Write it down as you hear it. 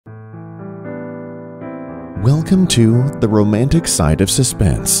Welcome to The Romantic Side of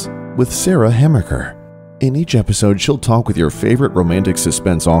Suspense with Sarah Hemmerker. In each episode, she'll talk with your favorite romantic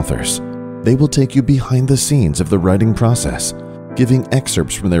suspense authors. They will take you behind the scenes of the writing process, giving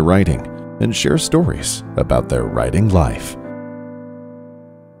excerpts from their writing, and share stories about their writing life.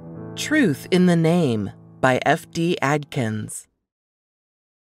 Truth in the Name by F.D. Adkins.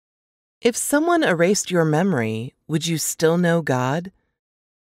 If someone erased your memory, would you still know God?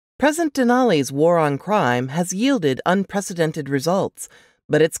 President Denali's war on crime has yielded unprecedented results,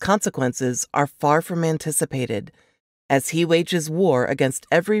 but its consequences are far from anticipated. As he wages war against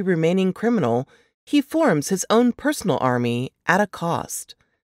every remaining criminal, he forms his own personal army at a cost.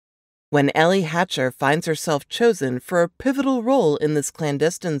 When Ellie Hatcher finds herself chosen for a pivotal role in this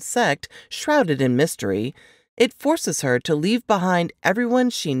clandestine sect shrouded in mystery, it forces her to leave behind everyone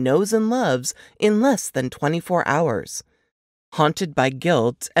she knows and loves in less than 24 hours. Haunted by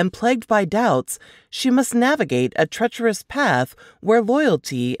guilt and plagued by doubts, she must navigate a treacherous path where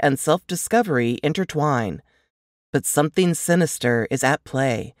loyalty and self-discovery intertwine. But something sinister is at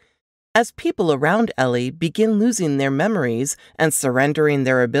play. As people around Ellie begin losing their memories and surrendering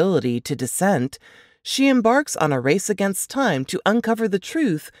their ability to dissent, she embarks on a race against time to uncover the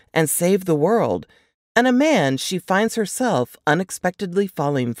truth and save the world, and a man she finds herself unexpectedly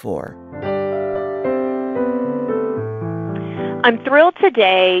falling for. I'm thrilled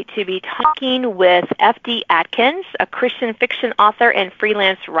today to be talking with F.D. Adkins, a Christian fiction author and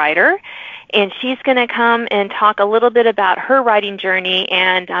freelance writer, and she's going to come and talk a little bit about her writing journey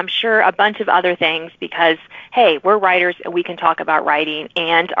and I'm sure a bunch of other things because, hey, we're writers and we can talk about writing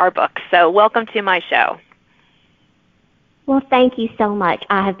and our books. So welcome to my show. Well, thank you so much.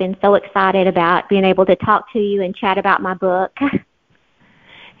 I have been so excited about being able to talk to you and chat about my book.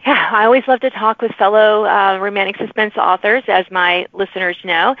 Yeah, I always love to talk with fellow romantic suspense authors, as my listeners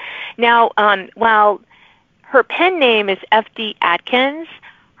know. Now, while her pen name is F.D. Adkins,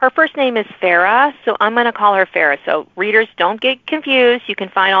 her first name is Farah, so I'm going to call her Farah. So readers, don't get confused. You can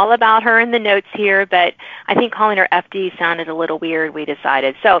find all about her in the notes here, but I think calling her F.D. sounded a little weird, we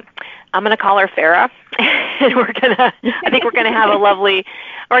decided. So I'm going to call her Farah, and I think we're going to have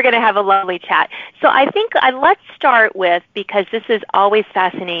a lovely chat. So I think let's start with, because this is always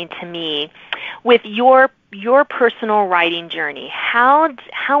fascinating to me, with your personal writing journey. How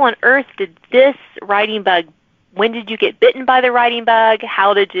on earth did this writing bug? When did you get bitten by the writing bug?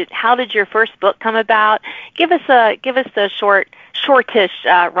 How did your first book come about? Give us a shortish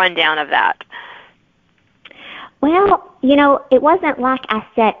rundown of that. Well, it wasn't like I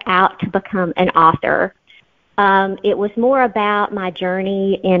set out to become an author. It was more about my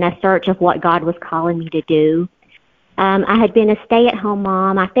journey in a search of what God was calling me to do. I had been a stay-at-home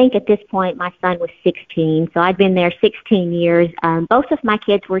mom. I think at this point my son was 16, so I'd been there 16 years. Both of my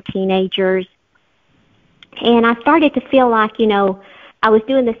kids were teenagers. And I started to feel like, I was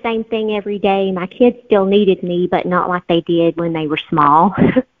doing the same thing every day. My kids still needed me, but not like they did when they were small.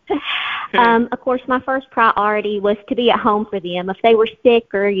 Of course, my first priority was to be at home for them. If they were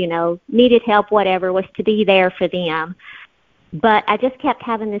sick or, needed help, whatever, was to be there for them. But I just kept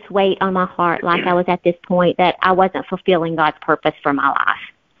having this weight on my heart, like I was at this point that I wasn't fulfilling God's purpose for my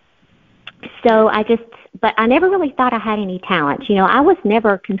life. So but I never really thought I had any talent. I was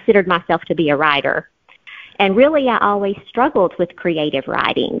never considered myself to be a writer. And really, I always struggled with creative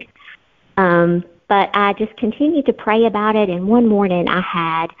writing. But I just continued to pray about it, and one morning I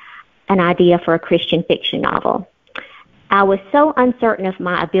had an idea for a Christian fiction novel. I was so uncertain of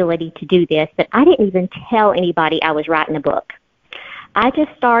my ability to do this that I didn't even tell anybody I was writing a book. I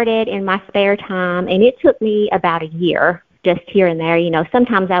just started in my spare time, and it took me about a year, just here and there.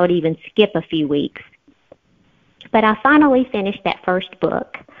 Sometimes I would even skip a few weeks. But I finally finished that first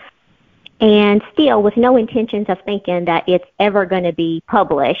book. And still, with no intentions of thinking that it's ever going to be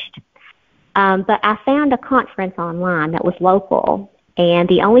published. But I found a conference online that was local, and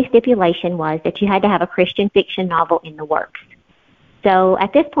the only stipulation was that you had to have a Christian fiction novel in the works. So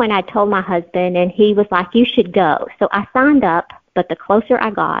at this point, I told my husband, and he was like, you should go. So I signed up, but the closer I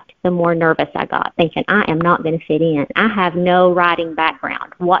got, the more nervous I got, thinking I am not going to fit in. I have no writing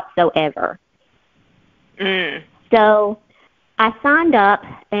background whatsoever. So I signed up,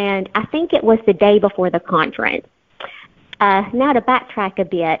 and I think it was the day before the conference. Now to backtrack a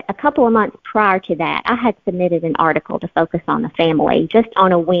bit, a couple of months prior to that, I had submitted an article to focus on the family, just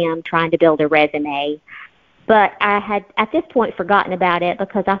on a whim, trying to build a resume. But I had, at this point, forgotten about it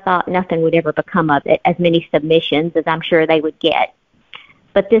because I thought nothing would ever become of it, as many submissions as I'm sure they would get.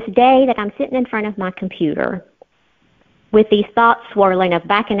 But this day that I'm sitting in front of my computer with these thoughts swirling of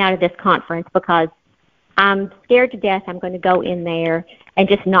backing out of this conference because I'm scared to death I'm going to go in there and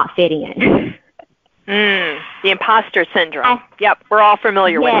just not fit in. The imposter syndrome. Yep, we're all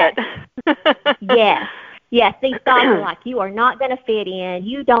familiar with it. Yes, these thoughts are like, you are not going to fit in.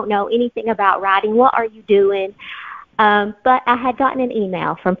 You don't know anything about writing. What are you doing? But I had gotten an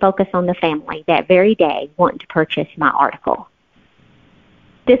email from Focus on the Family that very day wanting to purchase my article.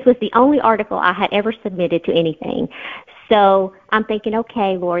 This was the only article I had ever submitted to anything. So I'm thinking,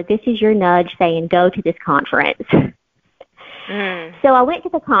 okay, Lord, this is your nudge saying go to this conference. So I went to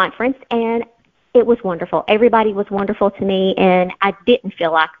the conference, and it was wonderful. Everybody was wonderful to me, and I didn't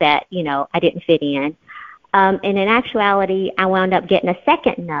feel like that, I didn't fit in. And in actuality, I wound up getting a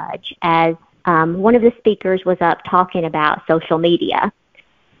second nudge as one of the speakers was up talking about social media.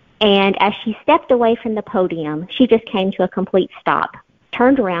 And as she stepped away from the podium, she just came to a complete stop,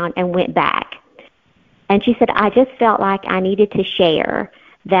 turned around, and went back. And she said, I just felt like I needed to share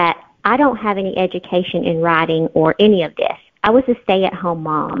that I don't have any education in writing or any of this. I was a stay-at-home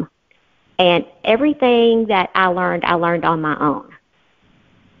mom. And everything that I learned on my own.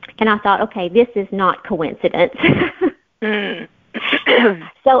 And I thought, okay, this is not coincidence.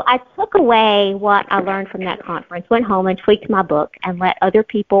 So I took away what I learned from that conference, went home and tweaked my book and let other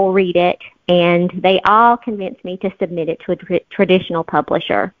people read it. And they all convinced me to submit it to a traditional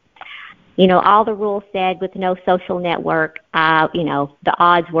publisher. All the rules said with no social network, the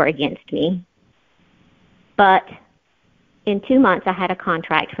odds were against me. But in 2 months, I had a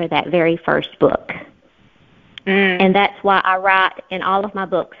contract for that very first book. And that's why I write in all of my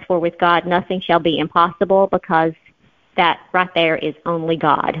books, for with God nothing shall be impossible, because that right there is only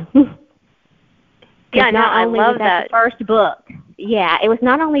God. I love that. The first book. Yeah, it was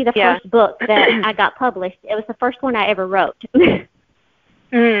not only the first book that I got published, it was the first one I ever wrote.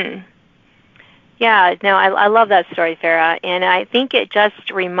 Yeah, no, I love that story, Farah. And I think it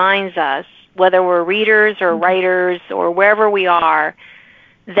just reminds us, whether we're readers or writers or wherever we are,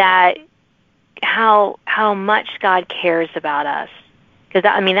 that how much God cares about us. Because,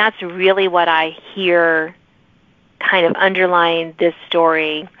 that's really what I hear kind of underlying this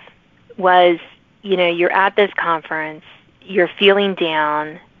story was, you're at this conference, you're feeling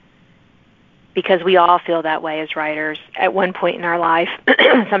down, because we all feel that way as writers at one point in our life,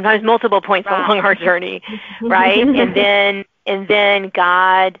 sometimes multiple points along our journey, right? and then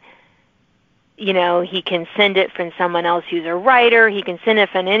God, he can send it from someone else who's a writer. He can send it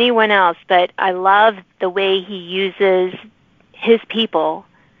from anyone else. But I love the way he uses his people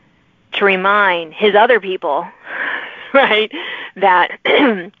to remind his other people, right, that,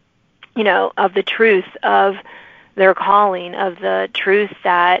 of the truth of their calling, of the truth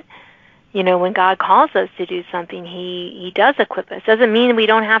that, when God calls us to do something, he does equip us. Doesn't mean we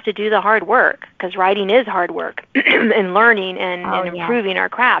don't have to do the hard work, because writing is hard work and learning and improving our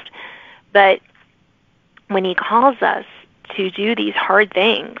craft. But when he calls us to do these hard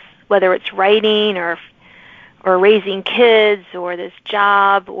things, whether it's writing or raising kids or this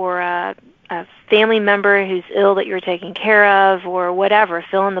job or a family member who's ill that you're taking care of or whatever,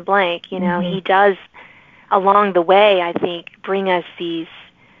 fill in the blank, he does along the way, I think, bring us these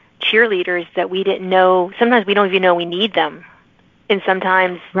cheerleaders that we didn't know. Sometimes we don't even know we need them. And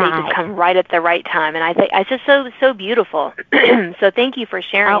sometimes they just come right at the right time. And I think it's just so beautiful. So thank you for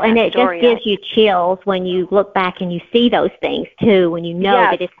sharing that story. And it just gives you chills when you look back and you see those things, too, when you know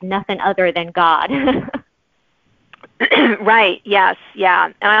that it's nothing other than God. Right, yes, yeah.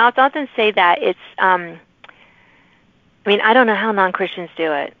 And I often say that it's, I don't know how non-Christians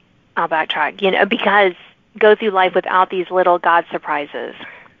do it. I'll backtrack, because go through life without these little God surprises.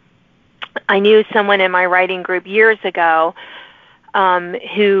 I knew someone in my writing group years ago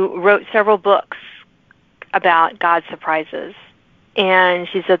who wrote several books about God surprises. And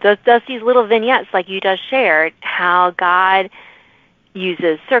she said, those these little vignettes like you just shared, how God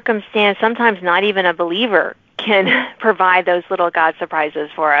uses circumstance, sometimes not even a believer can provide those little God surprises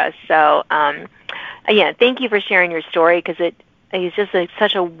for us. So, thank you for sharing your story, because it is just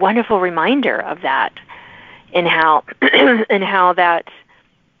such a wonderful reminder of that, and how that,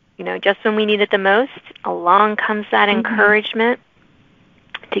 just when we need it the most, along comes that encouragement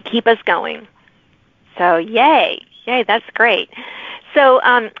to keep us going. So, yay, that's great. So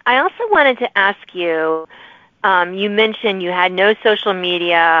I also wanted to ask you, you mentioned you had no social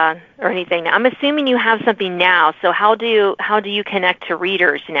media or anything. I'm assuming you have something now. So how do you connect to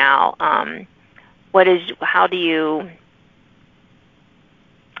readers now? What's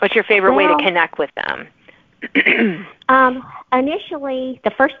your favorite way to connect with them? Initially,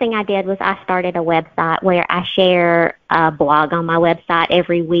 the first thing I did was I started a website where I share a blog on my website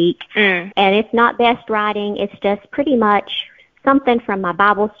every week. And it's not best writing. It's just pretty much something from my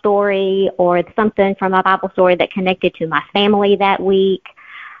Bible story or something from my Bible story that connected to my family that week.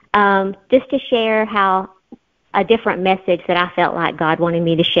 just to share how a different message that I felt like God wanted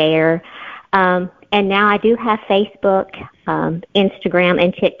me to share. And now I do have Facebook, Instagram,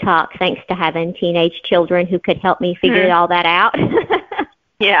 and TikTok, thanks to having teenage children who could help me figure all that out.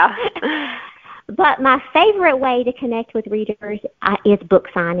 Yeah. But my favorite way to connect with readers is book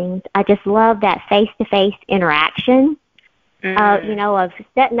signings. I just love that face-to-face interaction. Of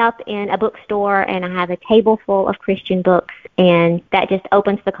setting up in a bookstore and I have a table full of Christian books, and that just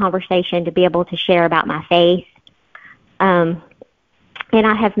opens the conversation to be able to share about my faith. And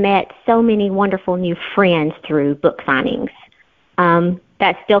I have met so many wonderful new friends through book signings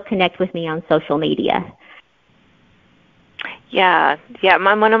that still connect with me on social media. Yeah.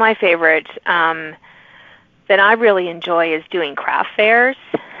 One of my favorites that I really enjoy is doing craft fairs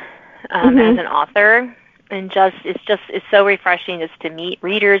as an author. And it's so refreshing just to meet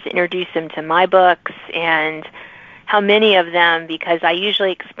readers, introduce them to my books, and how many of them, because I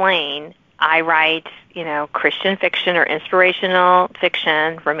usually explain, I write, Christian fiction or inspirational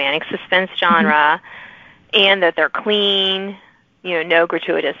fiction, romantic suspense genre, and that they're clean, no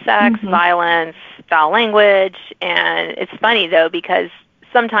gratuitous sex, violence, foul language. And it's funny, though, because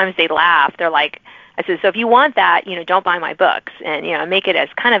sometimes they laugh. They're like, I said, so if you want that, don't buy my books. And, I make it as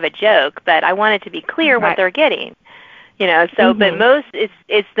kind of a joke, but I want it to be clear what they're getting. But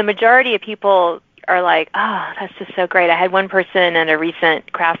it's the majority of people are like, oh, that's just so great. I had one person at a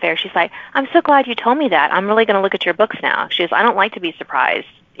recent craft fair. She's like, I'm so glad you told me that. I'm really going to look at your books now. She goes, I don't like to be surprised.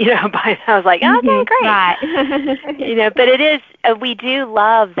 I was like, okay, great. Right. But it is, we do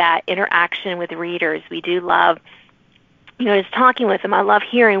love that interaction with readers. We do love, just talking with them. I love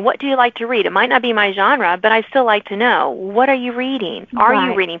hearing, what do you like to read? It might not be my genre, but I still like to know, what are you reading? Are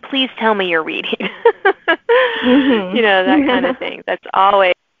you reading? Please tell me you're reading. That kind of thing. That's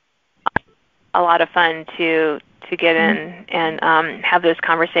always a lot of fun to get in and have those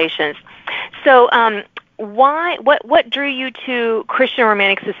conversations. So, what drew you to Christian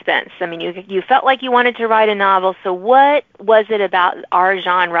romantic suspense? I mean, you felt like you wanted to write a novel, so what was it about our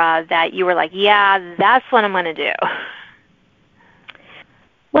genre that you were like, yeah, that's what I'm going to do?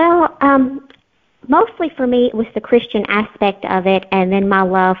 Well, mostly for me, it was the Christian aspect of it, and then my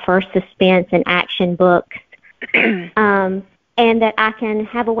love for suspense and action books, and that I can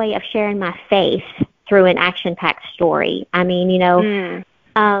have a way of sharing my faith through an action-packed story. I mean,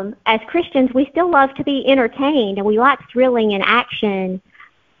 as Christians, we still love to be entertained, and we like thrilling and action,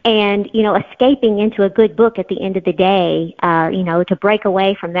 and, escaping into a good book at the end of the day, to break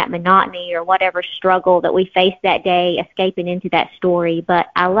away from that monotony or whatever struggle that we face that day, escaping into that story. But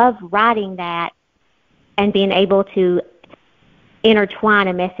I love writing that and being able to intertwine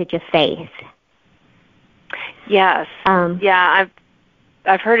a message of faith. Yes. I've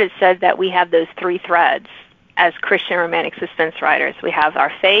heard it said that we have those three threads as Christian romantic suspense writers. We have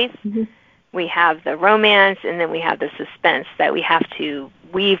our faith, we have the romance, and then we have the suspense that we have to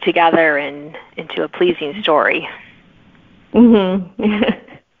weave together into a pleasing story.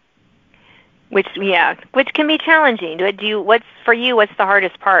 Which can be challenging. What's the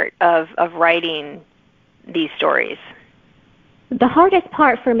hardest part of writing these stories? The hardest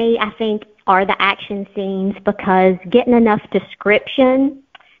part for me, I think, are the action scenes, because getting enough description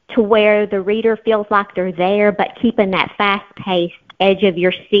to where the reader feels like they're there, but keeping that fast-paced, edge of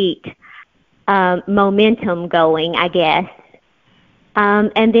your seat momentum going, I guess.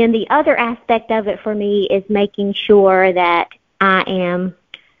 And then the other aspect of it for me is making sure that I am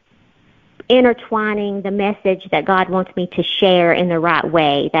intertwining the message that God wants me to share in the right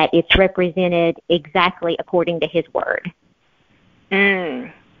way, that it's represented exactly according to His Word.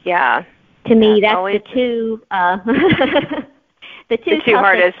 Yeah. To me, that's the two toughest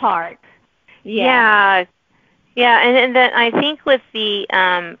hardest parts. Yeah, and then I think with the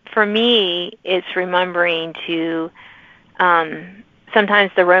for me, it's remembering to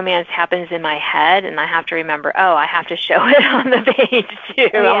sometimes the romance happens in my head, and I have to remember, I have to show it on the page too.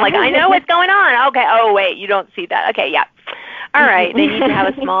 Yeah. I'm like, I know what's going on. Okay. Oh wait, you don't see that. Okay, yeah. All right. They need to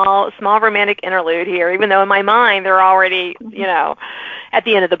have a small romantic interlude here, even though in my mind they're already, at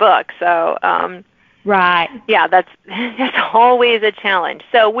the end of the book. So. Right. Yeah, that's always a challenge.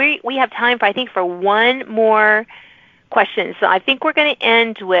 So we have time for one more question. So I think we're going to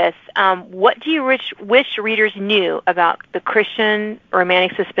end with what do you wish readers knew about the Christian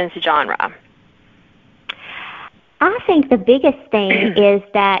romantic suspense genre? I think the biggest thing is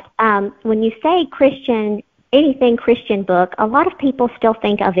that when you say anything Christian book, a lot of people still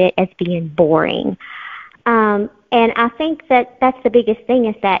think of it as being boring. And I think that's the biggest thing,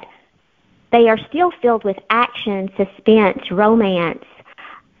 is that they are still filled with action, suspense, romance,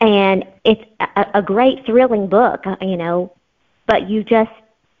 and it's a great thrilling book, but you just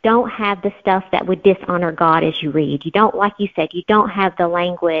don't have the stuff that would dishonor God as you read. You don't, like you said, you don't have the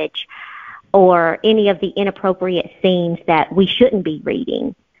language or any of the inappropriate scenes that we shouldn't be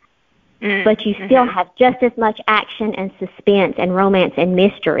reading. But you still have just as much action and suspense and romance and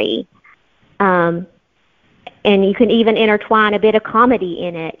mystery. And you can even intertwine a bit of comedy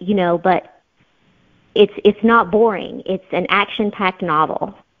in it, you know, but it's not boring. It's an action-packed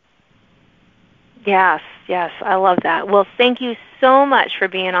novel. Yes, I love that. Well, thank you so much for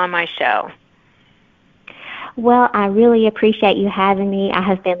being on my show. Well, I really appreciate you having me. I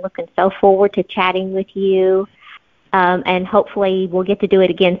have been looking so forward to chatting with you, and hopefully we'll get to do it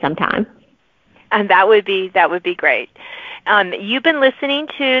again sometime. And that would be great. You've been listening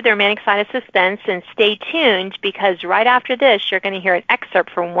to The Romantic Side of Suspense, and stay tuned because right after this, you're going to hear an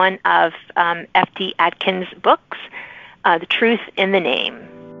excerpt from one of F.D. Adkins' books, The Truth in the Name.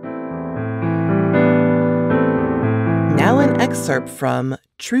 Now an excerpt from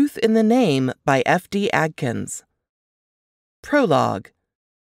Truth in the Name by F.D. Adkins. Prologue.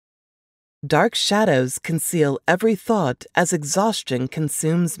 Dark shadows conceal every thought as exhaustion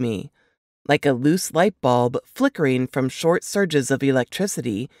consumes me. Like a loose light bulb flickering from short surges of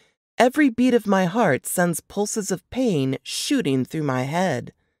electricity, every beat of my heart sends pulses of pain shooting through my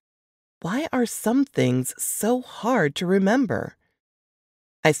head. Why are some things so hard to remember?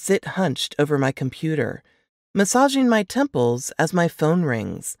 I sit hunched over my computer, massaging my temples as my phone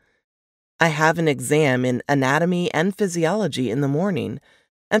rings. I have an exam in anatomy and physiology in the morning,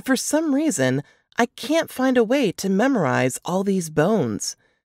 and for some reason, I can't find a way to memorize all these bones.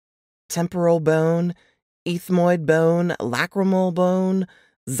 Temporal bone, ethmoid bone, lacrimal bone,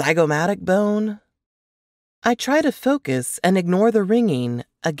 zygomatic bone. I try to focus and ignore the ringing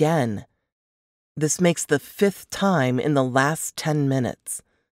again. This makes the 5th time in the last 10 minutes.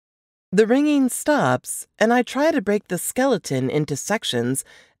 The ringing stops, and I try to break the skeleton into sections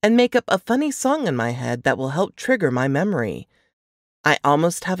and make up a funny song in my head that will help trigger my memory. I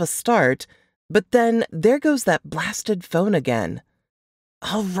almost have a start, but then there goes that blasted phone again.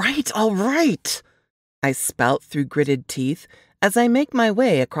 All right, I spout through gritted teeth as I make my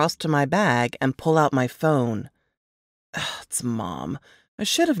way across to my bag and pull out my phone. It's Mom. I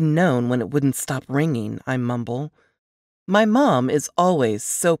should have known when it wouldn't stop ringing, I mumble. My mom is always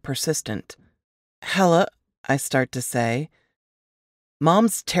so persistent. Hella, I start to say.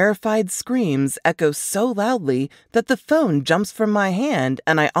 Mom's terrified screams echo so loudly that the phone jumps from my hand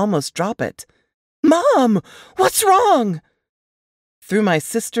and I almost drop it. Mom, what's wrong? Through my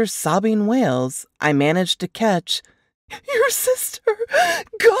sister's sobbing wails, I manage to catch, Your sister,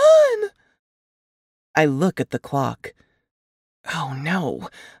 gone! I look at the clock. Oh no,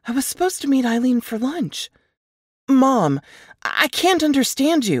 I was supposed to meet Eileen for lunch. Mom, I can't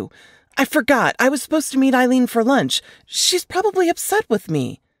understand you. I forgot I was supposed to meet Eileen for lunch. She's probably upset with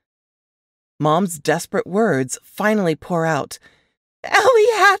me. Mom's desperate words finally pour out.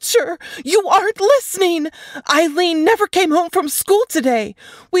 Ellie Hatcher, you aren't listening. Eileen never came home from school today.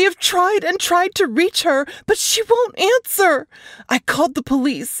 We have tried and tried to reach her, but she won't answer. I called the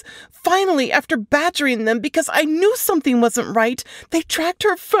police. Finally, after badgering them because I knew something wasn't right, they tracked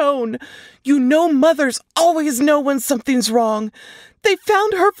her phone. You know mothers always know when something's wrong. They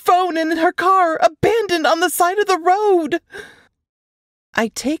found her phone in her car, abandoned on the side of the road. I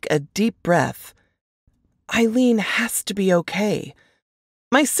take a deep breath. Eileen has to be okay.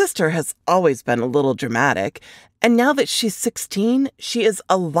 My sister has always been a little dramatic, and now that she's 16, she is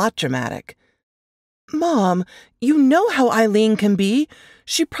a lot dramatic. Mom, you know how Eileen can be.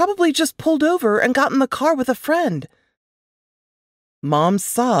 She probably just pulled over and got in the car with a friend. Mom's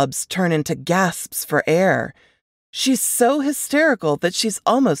sobs turn into gasps for air. She's so hysterical that she's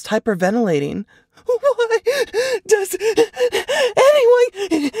almost hyperventilating. Why does anyone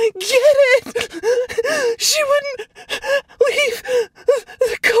get it? She wouldn't leave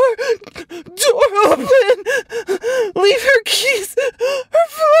the car door open, leave her keys, her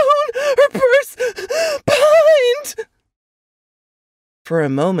phone, her purse behind. For a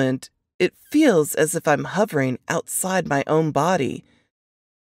moment, it feels as if I'm hovering outside my own body.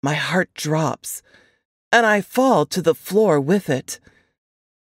 My heart drops, and I fall to the floor with it.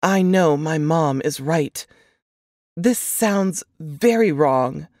 I know my mom is right. This sounds very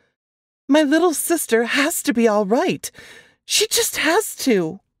wrong. My little sister has to be all right. She just has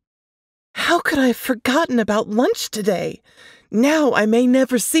to. How could I have forgotten about lunch today? Now I may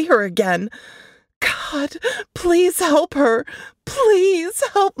never see her again. God, please help her. Please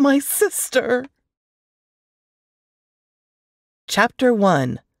help my sister. Chapter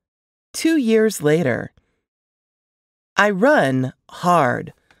 1. 2 years later. I run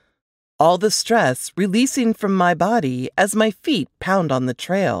hard. all the stress releasing from my body as my feet pound on the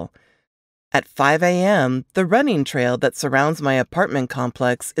trail. At 5 a.m., the running trail that surrounds my apartment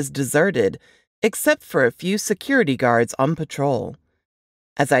complex is deserted, except for a few security guards on patrol.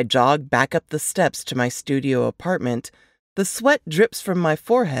 As I jog back up the steps to my studio apartment, the sweat drips from my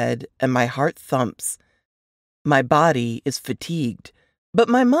forehead and my heart thumps. My body is fatigued, but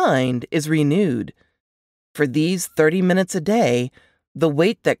my mind is renewed. For these 30 minutes a day, the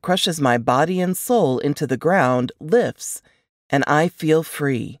weight that crushes my body and soul into the ground lifts, and I feel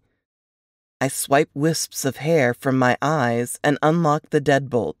free. I swipe wisps of hair from my eyes and unlock the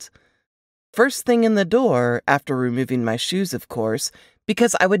deadbolt. First thing in the door, after removing my shoes, of course,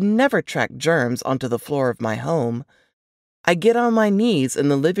 because I would never track germs onto the floor of my home, I get on my knees in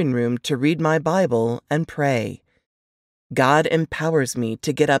the living room to read my Bible and pray. God empowers me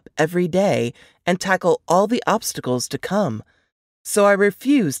to get up every day and tackle all the obstacles to come, so I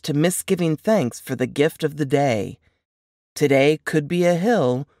refuse to miss giving thanks for the gift of the day. Today could be a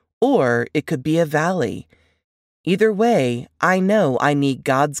hill, or it could be a valley. Either way, I know I need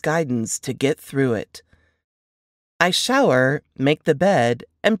God's guidance to get through it. I shower, make the bed,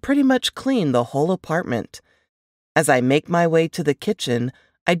 and pretty much clean the whole apartment. As I make my way to the kitchen,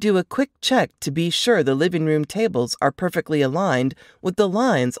 I do a quick check to be sure the living room tables are perfectly aligned with the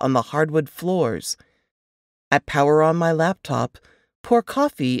lines on the hardwood floors. I power on my laptop, pour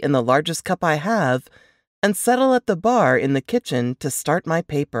coffee in the largest cup I have, and settle at the bar in the kitchen to start my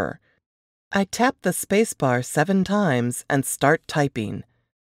paper. I tap the spacebar 7 times and start typing.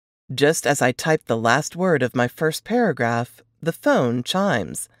 Just as I type the last word of my first paragraph, the phone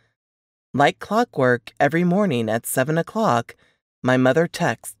chimes. Like clockwork, every morning at 7 o'clock, my mother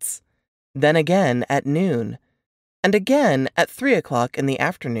texts, then again at noon, and again at 3 o'clock in the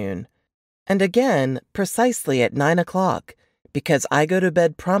afternoon, and again precisely at 9 o'clock, because I go to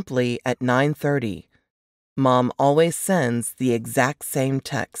bed promptly at 9:30. Mom always sends the exact same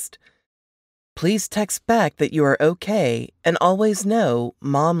text. Please text back that you are okay and always know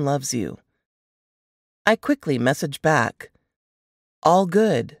Mom loves you. I quickly message back, all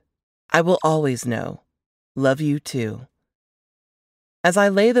good. I will always know. Love you too. As I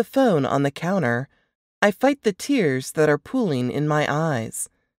lay the phone on the counter, I fight the tears that are pooling in my eyes.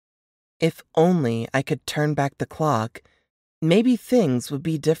 If only I could turn back the clock, maybe things would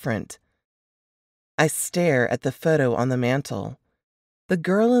be different. I stare at the photo on the mantel. The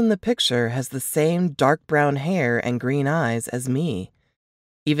girl in the picture has the same dark brown hair and green eyes as me.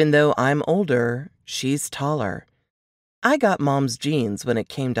 Even though I'm older, she's taller. I got Mom's genes when it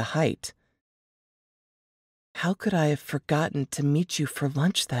came to height. How could I have forgotten to meet you for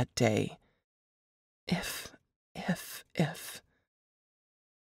lunch that day? If.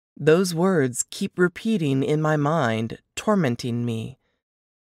 Those words keep repeating in my mind, tormenting me.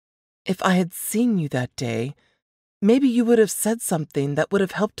 If I had seen you that day, maybe you would have said something that would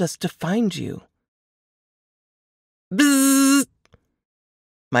have helped us to find you. Bzzz!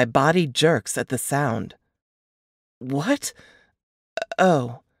 My body jerks at the sound. What?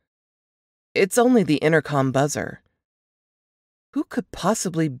 Oh. It's only the intercom buzzer. Who could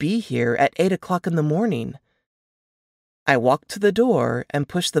possibly be here at 8 o'clock in the morning? I walk to the door and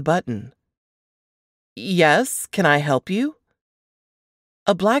push the button. Yes, can I help you?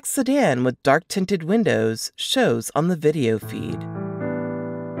 A black sedan with dark-tinted windows shows on the video feed.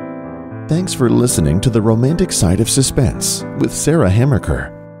 Thanks for listening to The Romantic Side of Suspense with Sarah Hammaker.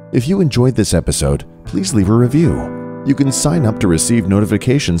 If you enjoyed this episode, please leave a review. You can sign up to receive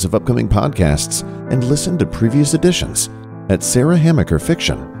notifications of upcoming podcasts and listen to previous editions at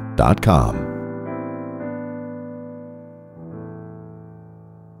sarahhammakerfiction.com.